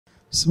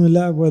بسم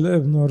الله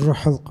والابن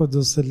والروح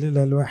القدس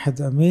الإله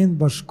الواحد امين.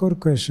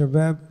 بشكركم يا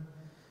شباب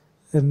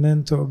ان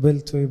انتوا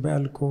قبلتوا يبقى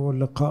لكم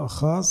لقاء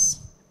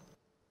خاص.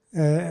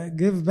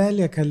 جه في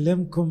بالي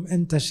اكلمكم،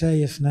 انت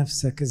شايف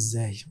نفسك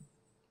ازاي؟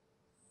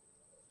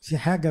 في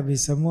حاجة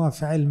بيسموها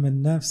في علم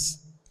النفس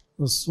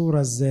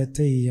الصورة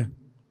الذاتية.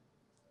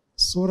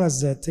 الصورة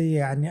الذاتية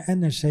يعني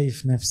انا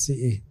شايف نفسي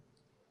ايه؟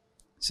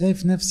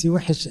 شايف نفسي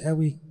وحش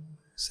قوي؟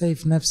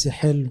 شايف نفسي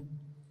حلو؟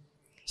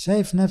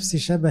 شايف نفسي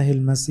شبه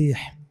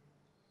المسيح؟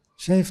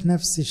 شايف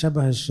نفسي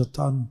شبه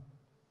الشيطان؟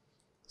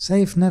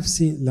 شايف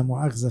نفسي لا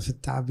مؤاخذة في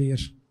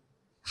التعبير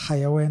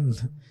حيوان؟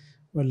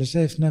 ولا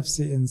شايف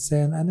نفسي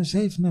إنسان؟ أنا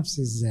شايف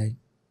نفسي إزاي؟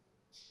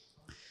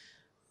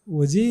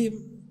 ودي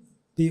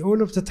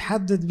بيقولوا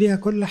بتتحدد بيها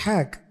كل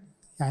حاجة.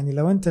 يعني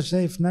لو أنت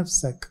شايف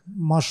نفسك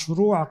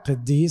مشروع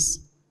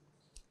قديس،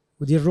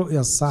 ودي الرؤية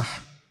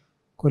الصح،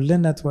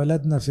 كلنا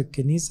اتولدنا في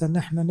الكنيسة إن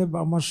احنا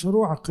نبقى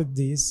مشروع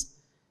قديس،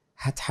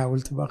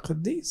 هتحاول تبقى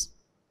قديس.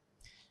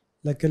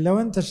 لكن لو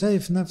انت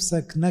شايف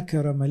نفسك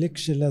نكرة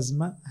ملكش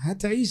لازمة،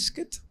 هتعيش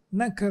كده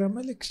نكرة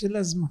ملكش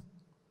لازمة.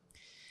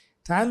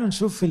 تعالوا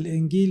نشوف في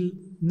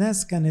الإنجيل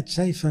ناس كانت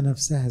شايفة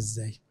نفسها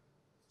ازاي،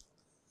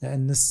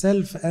 لأن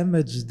السلف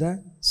ايمج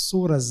ده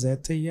الصورة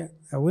الذاتية،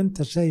 أو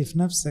انت شايف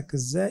نفسك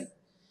ازاي،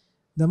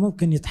 ده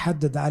ممكن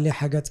يتحدد عليه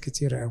حاجات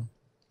كتير قوي.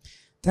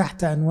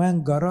 تحت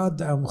عنوان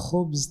جراد أم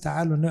خبز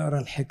تعالوا نقرأ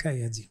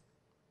الحكاية دي.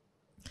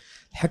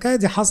 الحكاية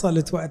دي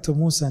حصلت وقت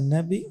موسى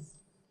النبي.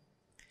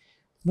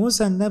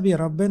 موسى النبي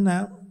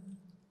ربنا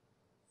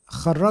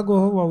خرجه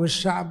هو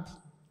والشعب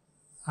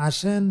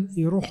عشان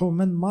يروحوا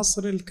من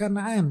مصر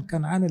لكنعان،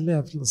 كنعان اللي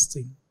هي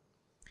فلسطين.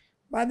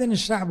 بعدين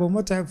الشعب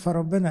متعب،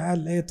 فربنا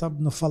قال ايه،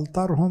 طب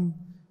نفلترهم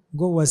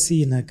جوه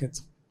سينا كده.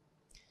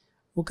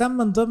 وكان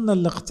من ضمن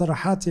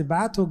الاقتراحات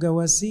يبعتوا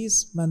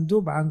جواسيس،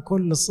 مندوب عن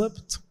كل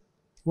سبط،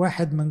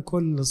 واحد من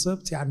كل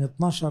سبط، يعني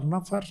 12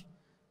 نفر،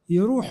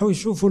 يروحوا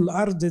يشوفوا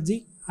الأرض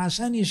دي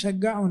عشان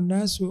يشجعوا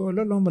الناس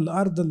ويقولوا لهم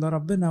الأرض اللي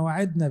ربنا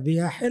وعدنا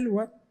بيها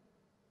حلوة.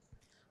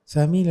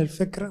 فاهمين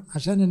الفكرة؟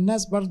 عشان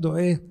الناس برضو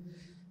ايه،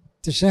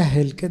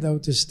 تشهل كده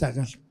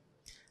وتشتغل.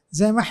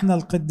 زي ما احنا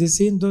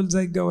القديسين دول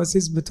زي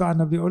الجواسيس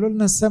بتوعنا بيقولوا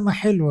لنا السما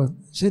حلوة،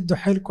 شدوا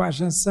حيلكم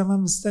عشان السما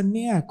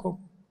مستنياكم.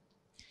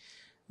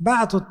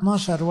 بعتوا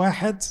 12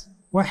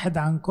 واحد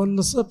عن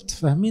كل سبط.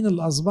 فاهمين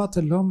الأسباط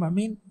اللي هم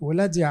مين؟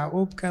 ولاد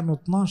يعقوب كانوا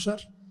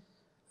 12،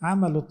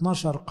 عملوا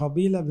 12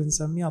 قبيلة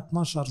بنسميها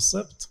 12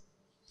 سبط،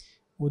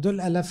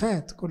 ودول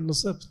ألفات كل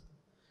سبط.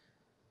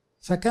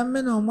 فكان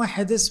منهم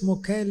واحد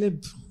اسمه كالب،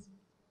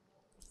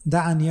 ده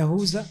عن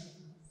يهوذا.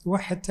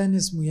 واحد تاني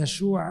اسمه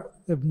يشوع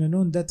ابن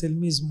نون، ده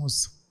تلميذ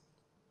موسى.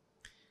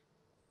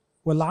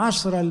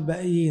 والعشرة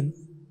الباقيين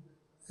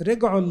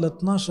رجعوا ال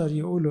 12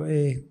 يقولوا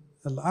ايه،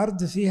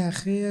 الارض فيها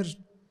خير،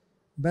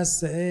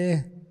 بس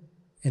ايه،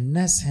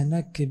 الناس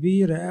هناك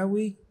كبيرة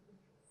قوي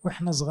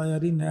واحنا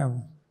صغيرين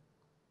قوي.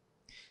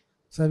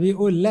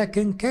 فبيقول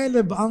لكن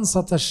كالب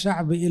انصت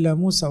الشعب الى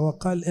موسى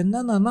وقال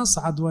اننا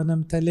نصعد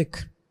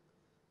ونمتلك.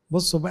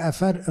 بصوا بقى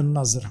فرق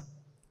النظرة.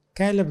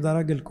 كالب ده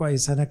راجل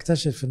كويس،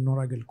 هنكتشف انه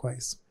راجل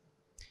كويس.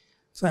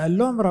 فقال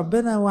لهم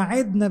ربنا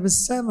وعدنا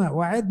بالسماء،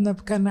 وعدنا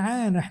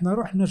بكنعان، احنا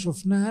رحنا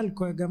شفناها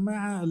لكم يا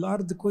جماعة،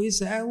 الارض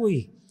كويسة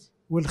قوي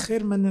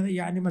والخير من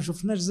يعني ما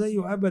شفناش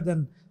زيه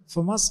ابدا في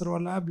مصر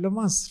ولا قبل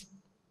مصر.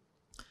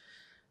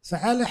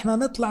 فقال احنا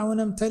نطلع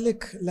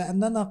ونمتلك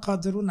لاننا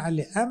قادرون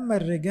عليه. اما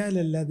الرجال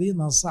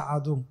الذين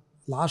صعدوا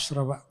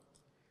العشرة بقى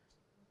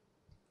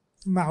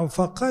معه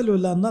فقالوا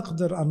لا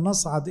نقدر ان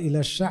نصعد الى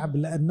الشعب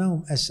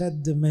لانهم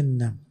اشد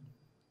منا.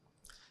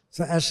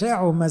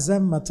 فأشاعوا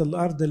مذمة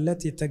الأرض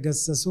التي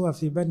تجسسوها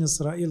في بني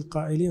إسرائيل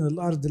قائلين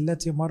الأرض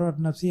التي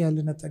مررنا فيها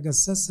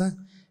لنتجسسها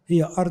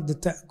هي أرض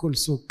تأكل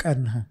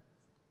سكانها،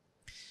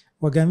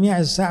 وجميع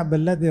الشعب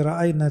الذي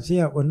رأينا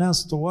فيها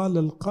أناس طوال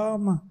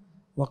القامة،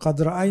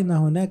 وقد رأينا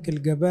هناك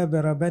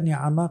الجبابرة بني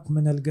عناق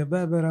من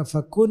الجبابرة،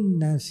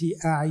 فكنا في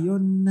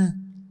أعيننا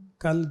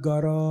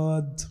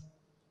كالجراد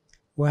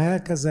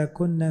وهكذا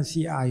كنا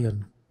في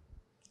أعين.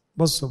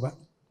 بصوا بقى،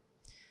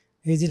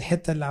 هي دي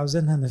الحتة اللي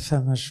عاوزينها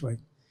نفهمها شوي.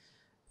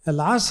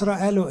 العشرة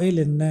قالوا ايه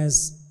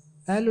للناس؟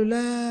 قالوا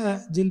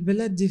لا، دي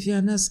البلاد دي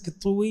فيها ناس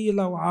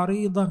طويلة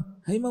وعريضة،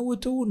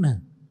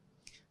 هيموتونا،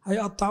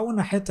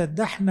 هيقطعونا حتت،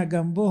 ده احنا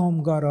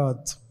جنبهم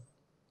جراد.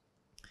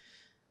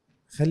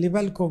 خلي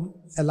بالكم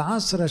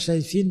العشرة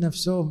شايفين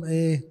نفسهم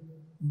ايه،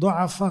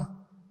 ضعفة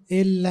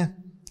إلا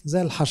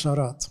زي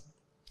الحشرات.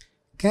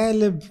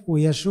 كالب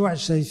ويشوع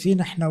شايفين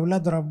احنا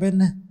أولاد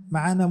ربنا،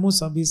 معانا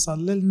موسى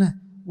بيصلي لنا،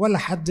 ولا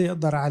حد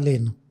يقدر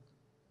علينا.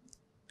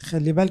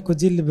 خلي بالكوا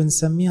دي اللي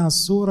بنسميها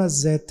الصورة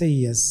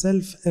الذاتية،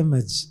 السلف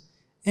ايمج.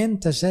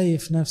 انت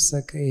شايف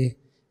نفسك ايه؟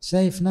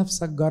 شايف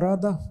نفسك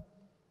جرادة؟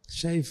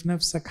 شايف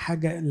نفسك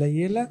حاجة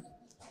قليلة؟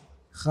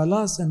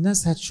 خلاص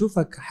الناس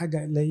هتشوفك حاجة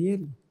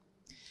قليلة.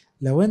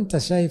 لو انت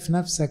شايف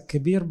نفسك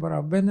كبير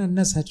بربنا،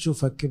 الناس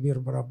هتشوفك كبير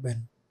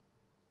بربنا.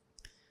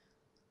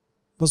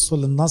 بصوا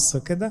للنص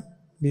كده،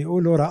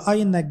 بيقولوا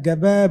رأينا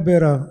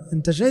الجبابرة.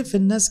 انت شايف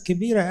الناس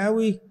كبيرة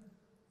قوي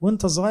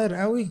وانت صغير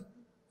قوي؟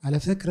 على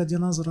فكرة دي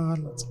نظرة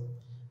غلط.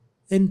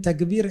 انت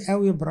كبير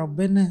قوي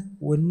بربنا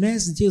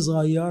والناس دي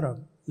صغيرة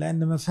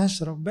لان ما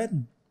فيهاش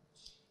ربنا.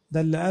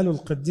 ده اللي قاله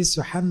القديس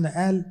يوحنا،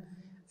 قال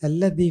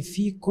الذي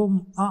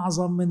فيكم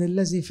اعظم من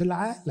الذي في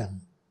العالم.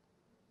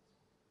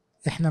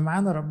 احنا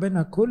معانا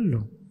ربنا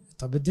كله.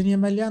 طب الدنيا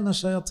مليانة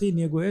شياطين،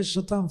 يجوا ايه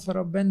الشيطان في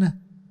ربنا؟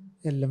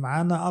 اللي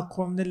معانا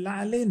اقوى من اللي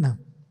علينا.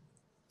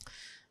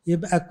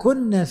 يبقى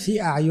كنا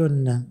في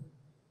اعيننا.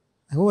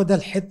 هو ده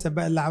الحتة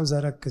بقى اللي عاوز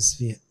اركز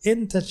فيها.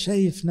 انت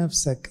شايف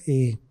نفسك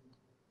ايه؟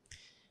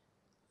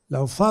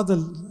 لو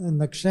فاضل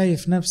انك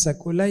شايف نفسك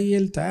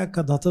قليل،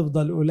 تأكد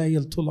هتفضل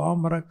قليل طول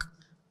عمرك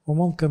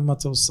وممكن ما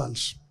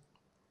توصلش.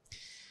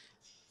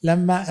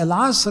 لما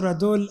العشرة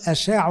دول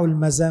أشاعوا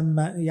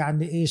المذمة،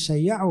 يعني إيه؟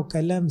 شيعوا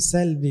كلام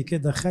سلبي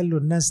كده، خلوا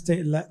الناس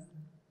تقلق.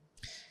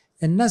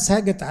 الناس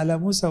هاجت على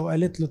موسى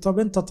وقالت له طب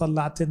أنت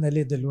طلعتنا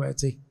ليه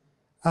دلوقتي؟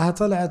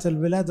 طلعت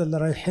البلاد اللي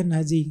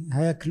رايحينها دي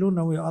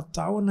هياكلونا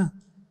ويقطعونا.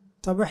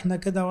 طب إحنا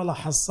كده ولا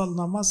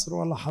حصلنا مصر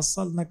ولا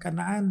حصلنا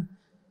كنعان.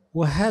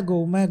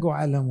 وهاجوا وماجوا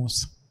على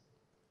موسى.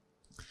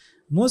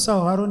 موسى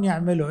وهارون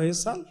يعملوا إيه؟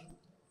 صل.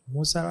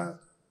 موسى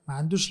ما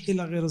عندوش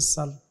حيلة غير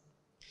الصلاة.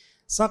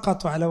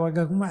 سقطوا على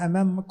وجههم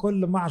أمام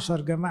كل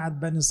معشر جماعة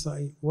بني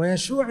إسرائيل.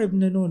 ويشوع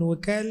ابن نون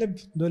وكالب،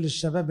 دول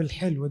الشباب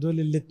الحلو، دول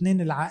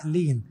الاتنين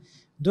العاقلين،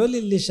 دول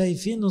اللي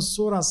شايفين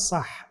الصورة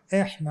الصح.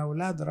 احنا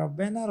أولاد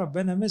ربنا،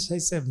 ربنا مش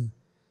هيسيبنا،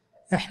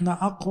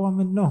 احنا أقوى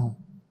منهم،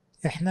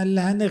 احنا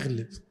اللي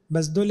هنغلب.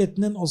 بس دول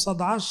 2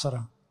 قصاد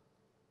 10.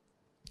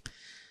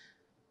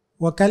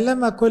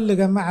 وكلم كل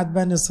جماعة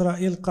بني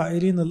إسرائيل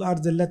قائلين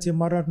الأرض التي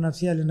مررنا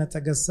فيها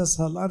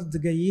لنتجسسها الأرض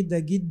جيدة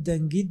جدا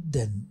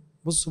جدا.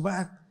 بصوا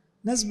بقى،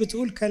 ناس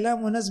بتقول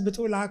كلام وناس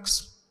بتقول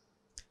عكسه.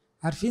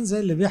 عارفين زي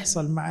اللي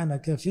بيحصل معانا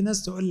كده، في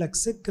ناس تقول لك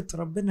سكة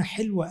ربنا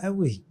حلوة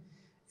قوي،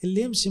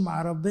 اللي يمشي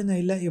مع ربنا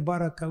يلاقي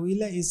بركة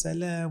ويلاقي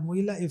سلام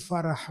ويلاقي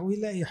فرح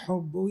ويلاقي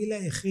حب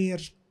ويلاقي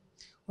خير.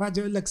 واحد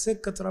يقول لك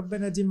سكة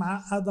ربنا دي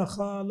معقدة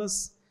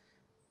خالص،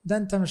 ده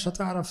انت مش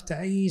هتعرف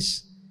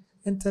تعيش،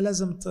 انت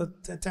لازم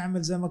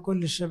تعمل زي ما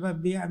كل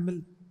الشباب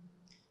بيعمل.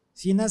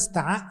 في ناس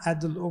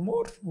تعقد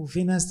الأمور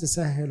وفي ناس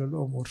تسهل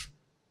الأمور.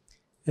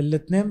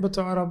 الاتنين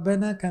بتوع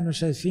ربنا كانوا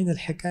شايفين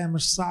الحكاية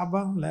مش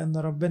صعبة لأن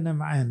ربنا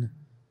معانا،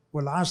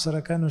 والعشرة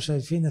كانوا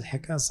شايفين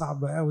الحكاية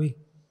صعبة قوي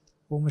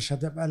ومش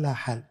هتبقى لها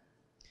حل.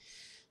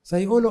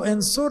 فيقولوا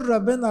إن سر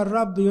بنا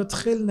الرب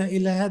يدخلنا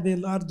إلى هذه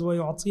الأرض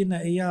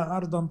ويعطينا إياها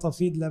أرضا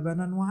تفيض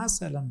لبنا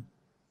وعسلا.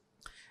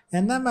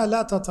 إنما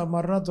لا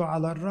تتمردوا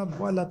على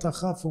الرب ولا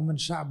تخافوا من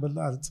شعب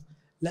الأرض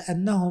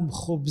لأنهم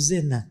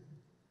خبزنا.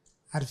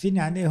 عارفين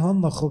يعني إيه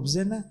هم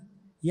خبزنا؟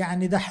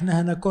 يعني ده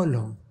احنا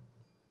هناكلهم.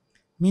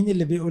 مين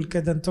اللي بيقول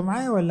كده؟ انتوا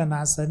معايا ولا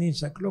نعسانين؟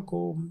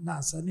 شكلكم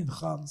نعسانين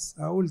خالص.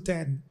 اقول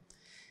تاني،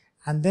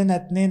 عندنا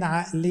 2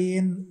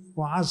 عاقلين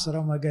و10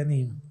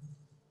 مجانين.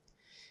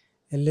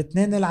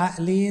 الاتنين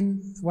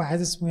العاقلين، واحد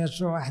اسمه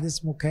يشوع واحد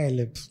اسمه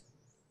كالب،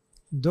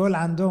 دول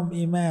عندهم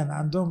ايمان،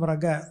 عندهم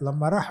رجاء.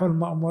 لما راحوا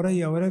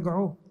المأمورية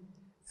ورجعوا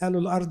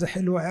قالوا الارض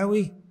حلوة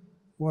قوي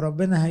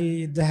وربنا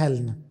هيديها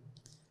لنا.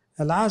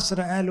 ال10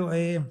 قالوا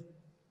ايه؟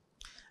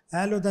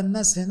 قالوا ده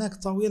الناس هناك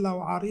طويلة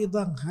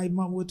وعريضة،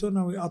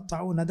 هيموتونا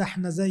ويقطعونا، ده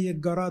احنا زي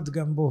الجراد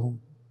جنبهم.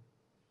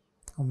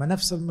 هما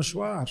نفس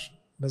المشوار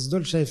بس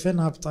دول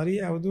شايفينها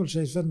بطريقة ودول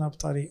شايفينها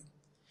بطريقة.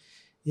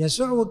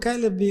 يشوع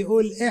وكالب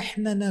بيقول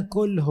احنا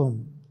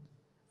ناكلهم.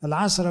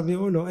 ال10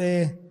 بيقولوا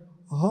ايه؟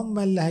 هم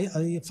اللي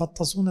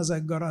هيفطسونا زي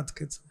الجراد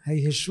كده،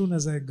 هيهشونا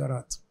زي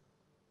الجراد.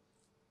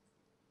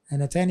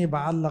 انا تاني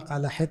بعلق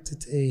على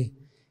حتة ايه؟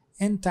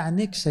 انت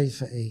عينيك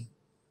شايفة ايه؟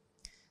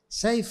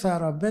 شايفة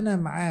ربنا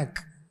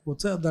معاك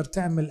وتقدر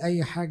تعمل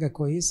اي حاجة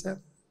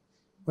كويسة،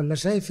 ولا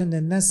شايف ان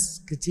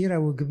الناس كتيرة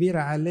وكبيرة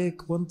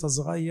عليك وانت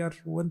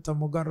صغير وانت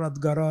مجرد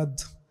جراد؟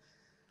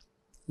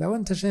 لو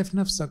انت شايف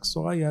نفسك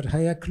صغير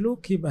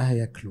هياكلوك يبقى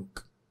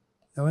هياكلوك.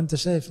 لو انت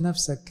شايف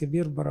نفسك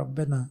كبير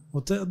بربنا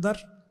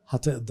وتقدر،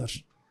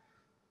 هتقدر.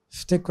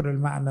 افتكروا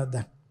المعنى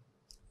ده.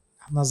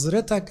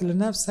 نظرتك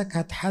لنفسك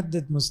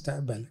هتحدد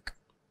مستقبلك.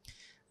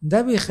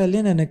 ده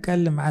بيخلينا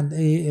نتكلم عن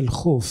ايه؟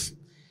 الخوف.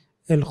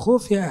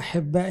 الخوف يا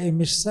احبائي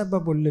مش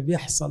سببه اللي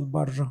بيحصل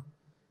بره،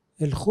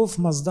 الخوف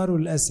مصدره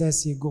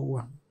الاساسي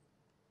جوه.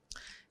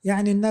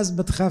 يعني الناس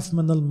بتخاف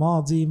من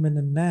الماضي، من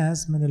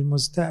الناس، من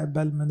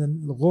المستقبل، من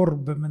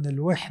الغرب، من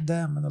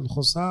الوحدة، من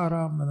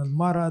الخسارة، من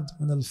المرض،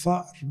 من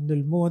الفقر، من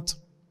الموت.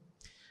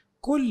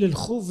 كل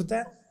الخوف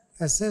ده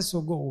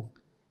اساسه جوه.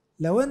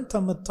 لو انت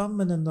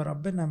مطمن ان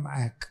ربنا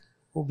معاك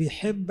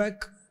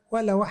وبيحبك،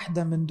 ولا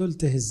واحدة من دول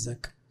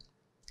تهزك.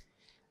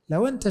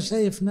 لو انت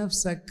شايف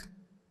نفسك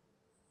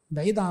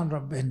بعيد عن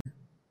ربنا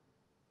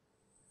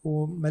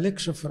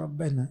وملكش في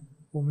ربنا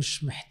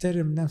ومش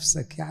محترم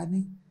نفسك،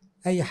 يعني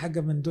اي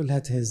حاجة من دول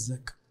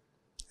هتهزك،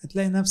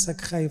 هتلاقي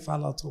نفسك خايف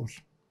على طول.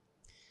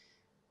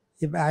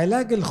 يبقى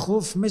علاج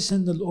الخوف مش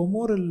ان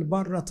الامور اللي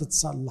بره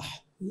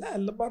تتصلح، لا،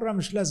 اللي بره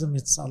مش لازم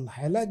يتصلح.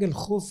 علاج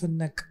الخوف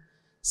انك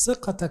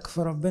ثقتك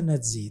في ربنا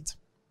تزيد،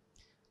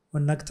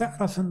 وانك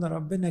تعرف ان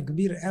ربنا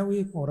كبير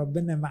قوي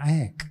وربنا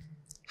معاك،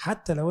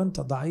 حتى لو انت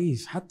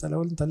ضعيف، حتى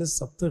لو انت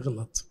لسه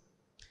بتغلط.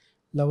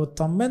 لو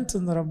اطمنت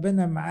ان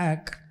ربنا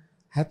معاك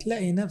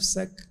هتلاقي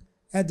نفسك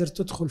قادر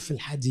تدخل في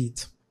الحديد.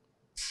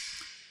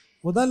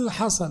 وده اللي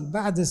حصل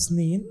بعد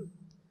سنين.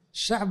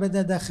 الشعب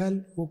ده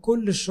دخل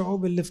وكل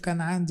الشعوب اللي في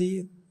كنعان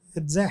دي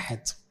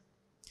اتزاحت.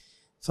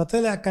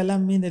 فطلع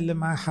كلام مين اللي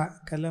معاه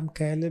حق؟ كلام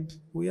كالب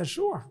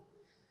ويشوع.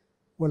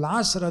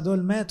 والعشرة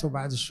دول ماتوا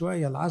بعد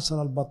شوية،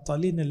 العشرة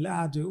البطالين اللي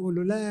قعدوا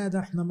يقولوا لا ده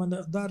احنا ما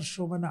نقدرش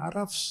وما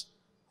نعرفش،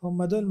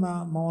 هم دول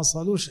ما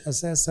وصلوش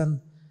أساسا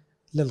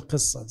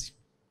للقصة دي.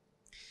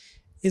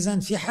 إذن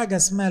في حاجة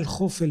اسمها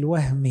الخوف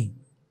الوهمي.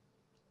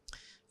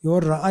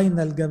 يقول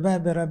رأينا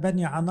الجبابرة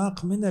بني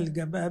عناق من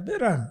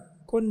الجبابرة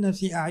كنا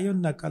في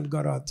أعيننا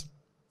كالجراد.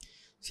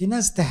 في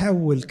ناس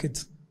تهول كده،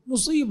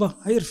 مصيبة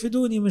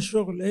هيرفدوني من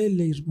الشغل. ايه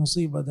اللي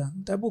مصيبة ده؟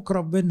 انت ابوك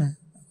ربنا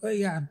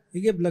يعني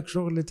يجيب لك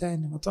شغل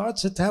تاني، ما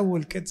تقعدش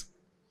تهول كده.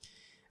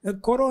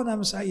 الكورونا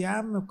مش يا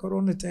عم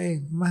كورونا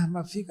ايه،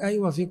 مهما فيك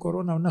ايوه في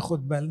كورونا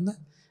وناخد بالنا،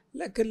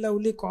 لكن لو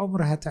ليك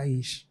عمر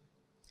هتعيش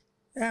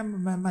يعني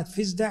ما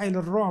فيش داعي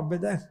للرعب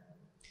ده.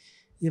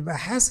 يبقى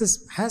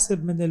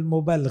حاسب من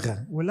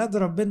المبالغة. ولاد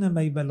ربنا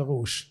ما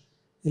يبالغوش.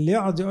 اللي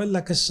يقعد يقول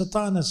لك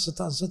الشيطان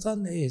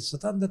ايه؟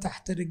 الشيطان ده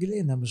تحت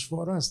رجلينا مش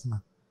فوق راسنا.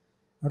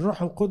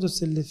 الروح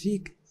القدس اللي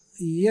فيك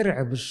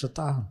يرعب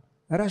الشيطان.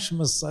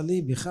 رشم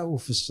الصليب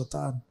يخوف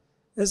الشيطان.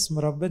 اسم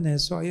ربنا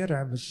يسوع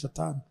يرعب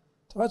الشيطان.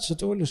 تقعدش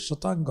تقول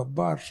الشيطان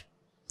جبار.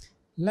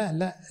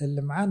 لا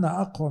اللي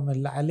معانا أقوى من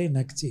اللي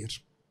علينا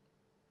كتير.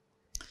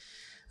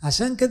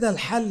 عشان كده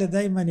الحل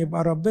دايما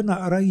يبقى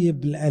ربنا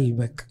قريب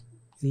لقلبك.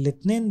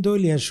 الاتنين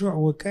دول يشوع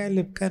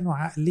وكالب كانوا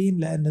عاقلين،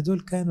 لأن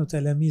دول كانوا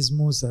تلاميذ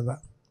موسى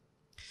بقى.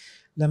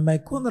 لما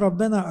يكون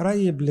ربنا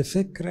قريب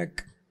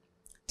لفكرك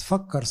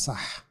تفكر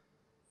صح،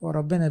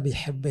 وربنا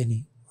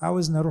بيحبني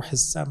عاوزنا اروح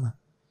السماء،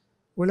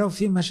 ولو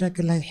في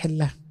مشاكل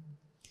هيحلها،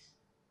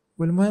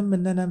 والمهم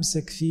ان انا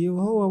امسك فيه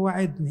وهو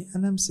وعدني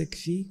انا امسك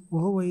فيه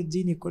وهو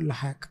يديني كل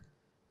حاجة.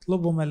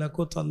 اطلبوا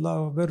ملكوت الله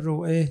وبره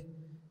وايه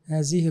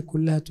هذه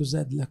كلها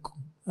تزاد لكم.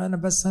 انا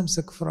بس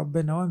امسك في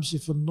ربنا وامشي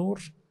في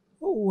النور،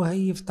 هو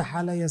هيفتح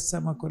عليا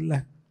السماء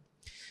كلها.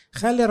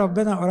 خلي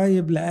ربنا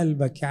قريب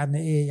لقلبك. يعني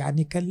ايه؟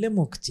 يعني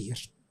كلمه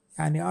كتير،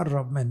 يعني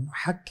قرب منه،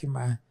 حكي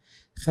معاه،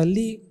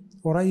 خليه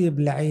قريب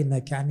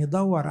لعينك، يعني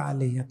دور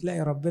عليه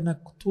هتلاقي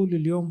ربنا طول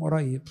اليوم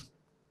قريب.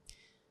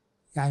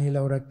 يعني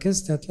لو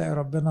ركزت هتلاقي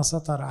ربنا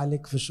سطر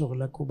عليك في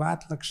شغلك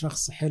وبعت لك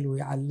شخص حلو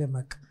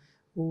يعلمك،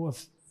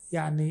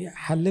 يعني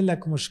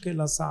حللك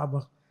مشكلة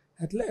صعبة،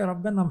 هتلاقي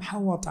ربنا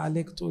محوط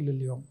عليك طول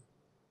اليوم.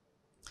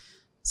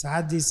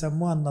 ساعات دي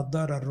يسموها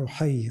النضارة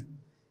الروحية.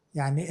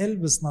 يعني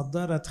البس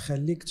نضارة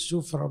تخليك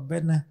تشوف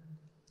ربنا.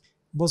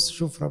 بص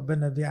شوف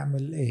ربنا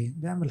بيعمل ايه،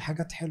 بيعمل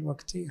حاجات حلوة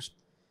كتير.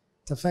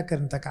 انت فاكر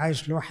انتك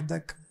عايش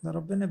لوحدك؟ ده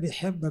ربنا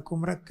بيحبك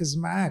ومركز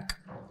معاك.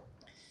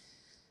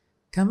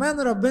 كمان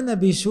ربنا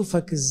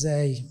بيشوفك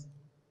ازاي.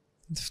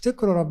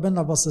 تفتكروا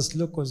ربنا باصص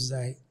لكم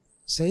ازاي؟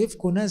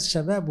 شايفكم ناس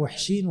شباب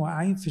وحشين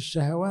واقعين في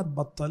الشهوات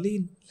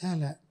بطالين؟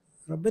 لا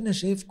ربنا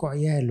شايفكم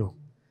عياله،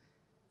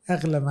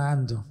 اغلى ما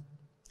عنده.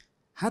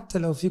 حتى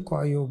لو فيكم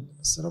عيوب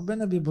بس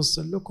ربنا بيبص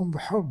لكم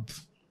بحب.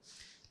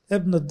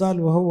 ابن الضال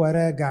وهو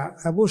راجع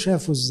ابوه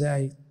شافه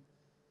ازاي؟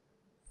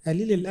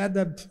 قليل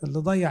الادب اللي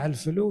ضيع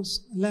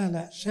الفلوس؟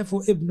 لا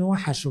شافه ابنه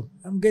وحشه،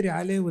 قام جري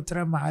عليه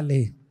واترمى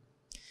عليه.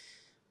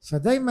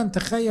 فدايما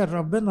تخيل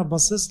ربنا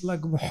باصص لك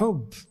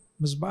بحب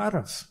مش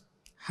بقرف.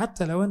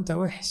 حتى لو انت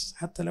وحش،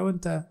 حتى لو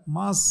انت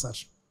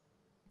مقصر،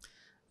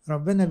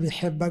 ربنا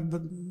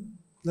بيحبك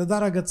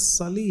لدرجة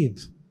الصليب.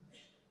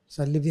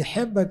 فاللي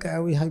بيحبك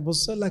قوي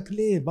هيبص لك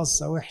ليه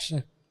بصة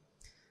وحشة؟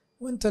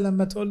 وانت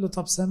لما تقول له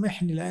طب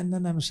سامحني لان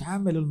انا مش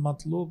عامل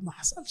المطلوب، ما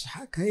حصلش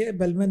حاجة،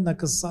 هيقبل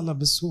منك الصلاة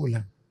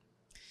بسهولة.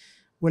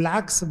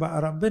 والعكس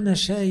بقى، ربنا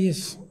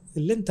شايف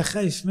اللي انت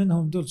خايف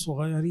منهم دول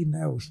صغيرين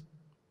قوي.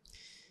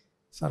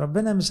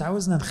 فربنا مش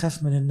عاوزنا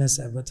نخاف من الناس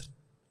ابدا،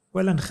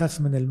 ولا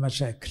نخاف من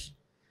المشاكل.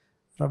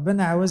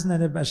 ربنا عاوزنا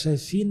نبقى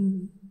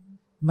شايفين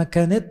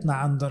مكانتنا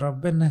عند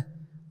ربنا،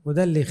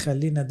 وده اللي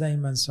يخلينا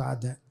دايما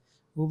سعداء.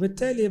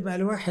 وبالتالي يبقى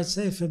الواحد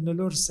شايف انه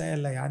له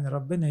رسالة، يعني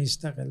ربنا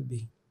يشتغل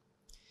بيه.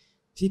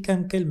 في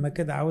كام كلمة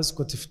كده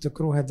عاوزكم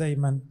تفتكروها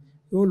دايما.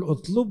 يقول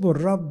اطلبوا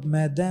الرب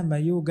ما دام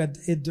يوجد،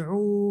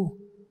 ادعوه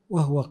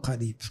وهو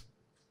قريب.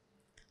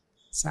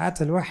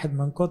 ساعات الواحد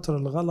من كتر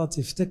الغلط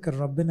يفتكر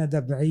ربنا ده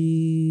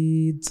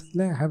بعيد.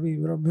 لا يا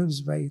حبيبي، ربنا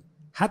مش بعيد.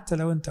 حتى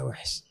لو انت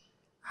وحش،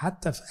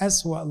 حتى في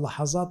أسوأ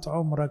لحظات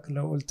عمرك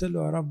لو قلت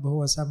له يا رب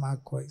هو سمعك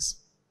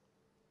كويس.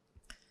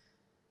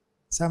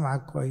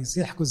 سمعك كويس.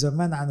 يحكوا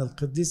زمان عن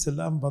القديس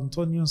الأنبا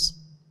أنطونيوس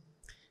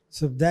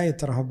في بداية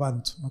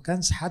رهبانته، ما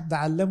كانش حد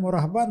علمه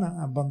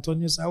رهبانة. أنبا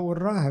أنطونيوس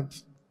أول راهب،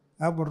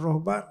 أبو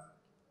الرهبان.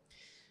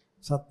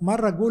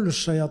 فمرة جوله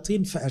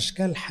الشياطين في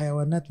أشكال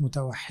حيوانات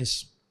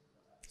متوحشة،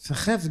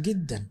 فخاف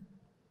جدا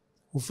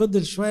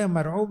وفضل شوية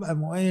مرعوب.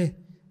 قاموا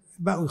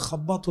بقوا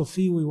يخبطوا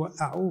فيه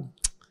ويوقعوه.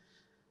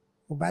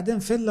 وبعدين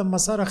فين لما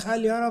صرخ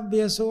قال يا رب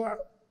يسوع،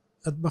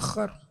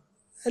 اتبخر.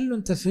 قال له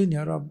انت فين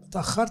يا رب؟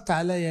 تأخرت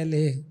عليا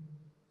ليه؟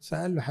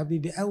 فقال له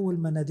حبيبي اول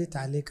ما ناديت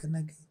عليك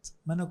انا جيت،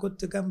 ما انا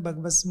كنت جنبك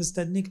بس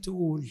مستنيك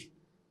تقول.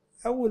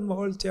 أول ما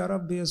قلت يا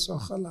رب يسوع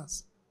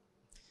خلاص.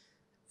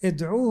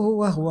 ادعوه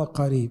وهو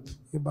قريب،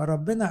 يبقى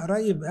ربنا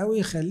قريب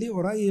قوي، خليه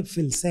قريب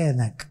في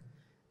لسانك.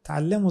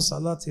 تعلموا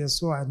صلاة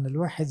يسوع ان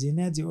الواحد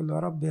ينادي يقول له يا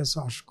رب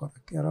يسوع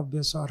اشكرك، يا رب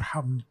يسوع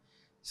ارحمني،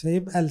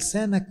 فيبقى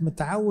لسانك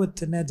متعود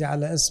تنادي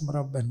على اسم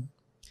ربنا.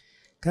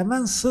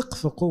 كمان ثق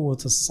في قوة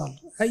الصلاة.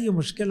 اي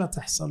مشكلة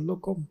تحصل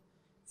لكم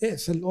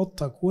اقفل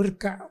اوضتك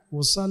واركع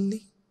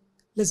وصلي،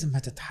 لازم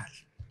هتتحل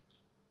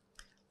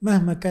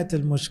مهما كانت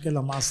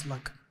المشكلة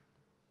معصلك.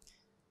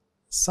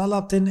 الصلاة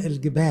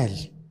تنقل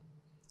جبال،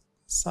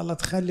 الصلاة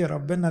تخلي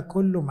ربنا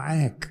كله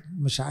معاك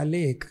مش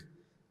عليك.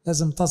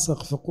 لازم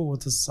تثق في قوة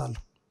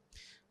الصلاة.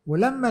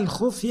 ولما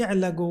الخوف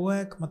يعلى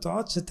جواك ما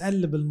تقعدش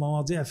تقلب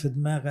المواضيع في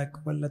دماغك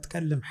ولا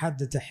تكلم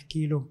حد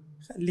تحكي له،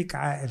 خليك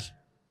عاقل.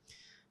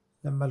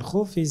 لما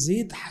الخوف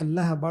يزيد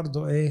حلها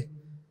برضو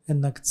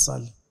انك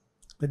تصلي.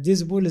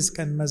 قديس بولس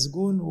كان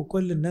مسجون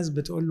وكل الناس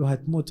بتقول له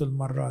هتموت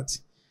المرة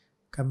دي.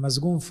 كان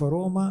مسجون في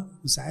روما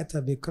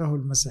وساعتها بيكرهوا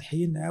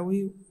المسيحيين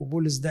قوي،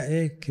 وبولس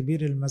ده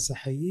كبير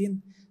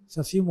المسيحيين،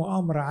 ففي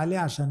مؤامرة عليه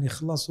عشان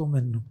يخلصوا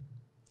منه.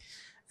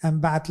 قام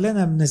بعت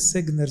لنا من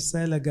السجن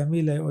رسالة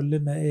جميلة يقول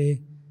لنا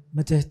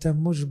ما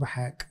تهتموش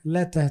بحاجة،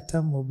 لا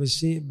تهتموا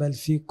بشيء بل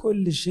في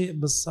كل شيء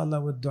بالصلاة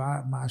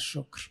والدعاء مع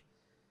الشكر.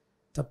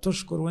 طب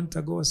تشكر وانت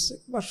جوه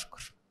السجن؟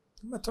 بشكر.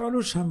 ما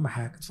تعلوش هم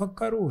حاجة،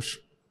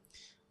 تفكروش.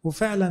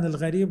 وفعلا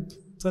الغريب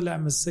طلع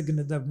من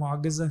السجن ده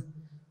بمعجزة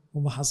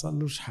وما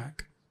حصلوش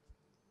حاجة.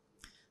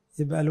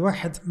 يبقى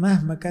الواحد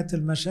مهما كانت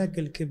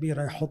المشاكل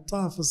كبيرة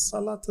يحطها في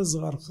الصلاة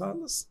تصغر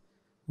خالص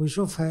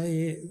ويشوفها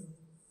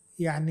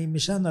يعني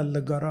مش أنا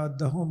اللي جراد،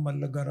 ده هم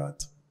اللي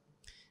جراد.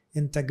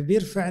 انت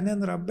كبير في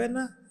عينين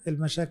ربنا،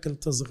 المشاكل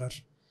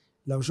تصغر.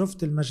 لو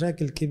شفت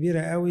المشاكل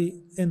كبيرة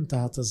قوي انت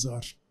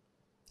هتصغر.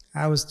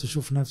 عاوز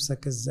تشوف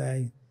نفسك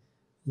ازاي؟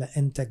 لا،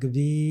 انت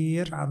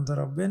كبير عند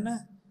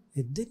ربنا،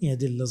 الدنيا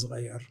دي اللي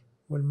صغير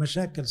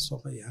والمشاكل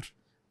صغير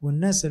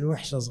والناس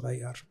الوحشة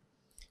صغير،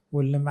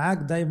 واللي معاك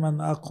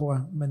دايما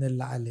أقوى من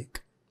اللي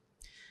عليك.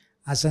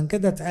 عشان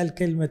كده تقال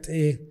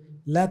كلمة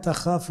لا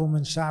تخافوا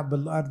من شعب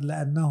الأرض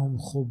لأنهم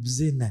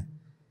خبزنا.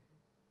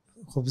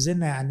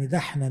 خبزنا يعني ده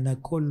احنا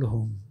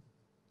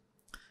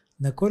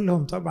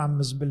ناكلهم طبعا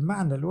مش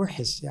بالمعنى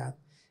الوحش،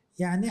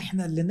 يعني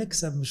احنا اللي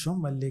نكسب مش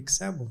هم اللي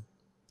يكسبوا.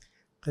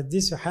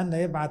 قديس يوحنا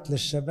يبعت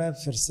للشباب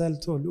في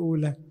رسالته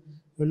الأولى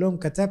يقول لهم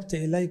كتبت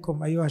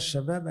إليكم أيها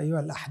الشباب أيها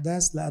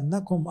الأحداث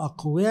لأنكم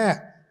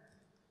أقوياء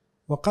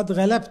وقد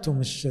غلبتم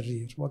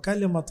الشرير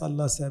وكلمة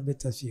الله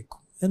ثابتة فيكم.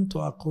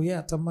 انتوا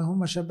أقوياء، طب ما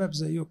هم شباب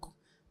زيكم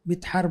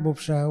بيتحاربوا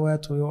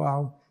بشهوات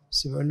ويقعوا،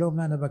 بس بيقول لهم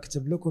أنا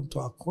بكتب لكم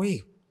انتوا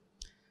أقوياء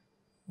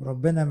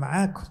وربنا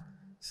معاكم،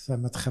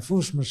 فما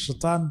تخافوش من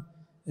الشيطان،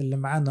 اللي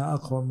معانا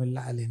أقوى من اللي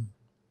علينا.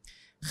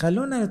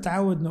 خلونا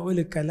نتعود نقول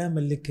الكلام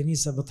اللي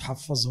الكنيسة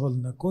بتحفظه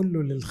لنا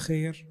كله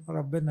للخير،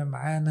 ربنا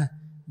معانا،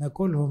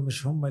 ناكلهم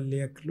مش هم اللي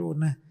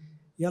ياكلونا،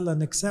 يلا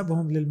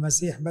نكسبهم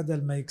للمسيح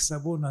بدل ما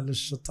يكسبونا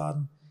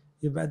للشيطان.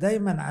 يبقى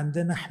دايما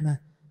عندنا احنا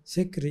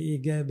فكر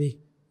إيجابي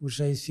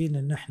وشايفين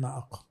ان احنا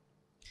أقوى.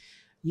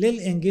 ليه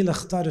الإنجيل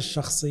اختار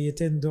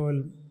الشخصيتين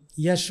دول؟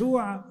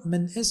 يشوع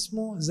من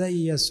اسمه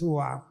زي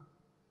يسوع،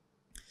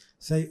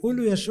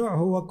 فيقولوا يشوع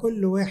هو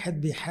كل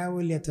واحد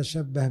بيحاول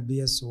يتشبه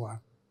بيسوع.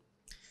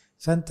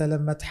 فأنت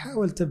لما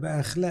تحاول تبقى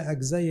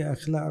أخلاقك زي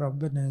أخلاق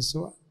ربنا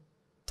يسوع،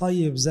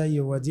 طيب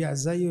زيه وديع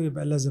زيه،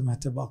 يبقى لازم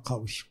هتبقى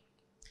قوي.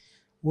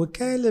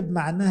 وكالب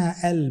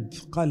معناها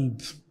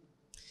قلب،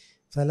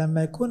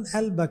 فلما يكون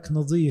قلبك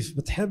نظيف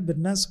بتحب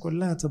الناس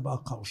كلها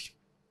تبقى قوي.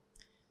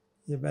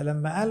 يبقى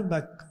لما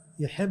قلبك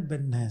يحب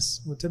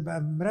الناس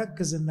وتبقى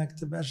مركز انك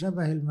تبقى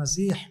شبه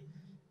المسيح،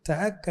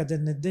 تأكد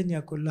ان الدنيا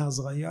كلها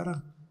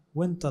صغيرة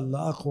وانت اللي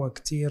اقوى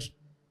كتير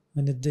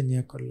من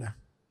الدنيا كلها.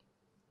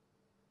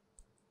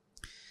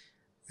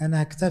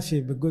 انا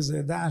هكتفي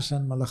بالجزء ده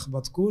عشان ما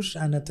لخبطكوش.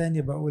 انا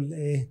تاني بقول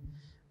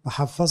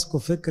بحفظكم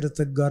فكرة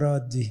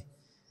الجراد دي.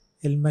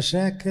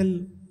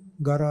 المشاكل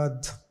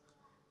جراد،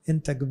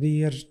 انت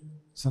كبير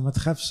فما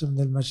تخافش من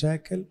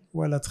المشاكل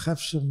ولا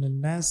تخافش من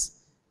الناس،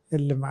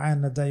 اللي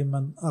معانا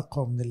دايما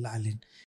اقوى من اللي علينا.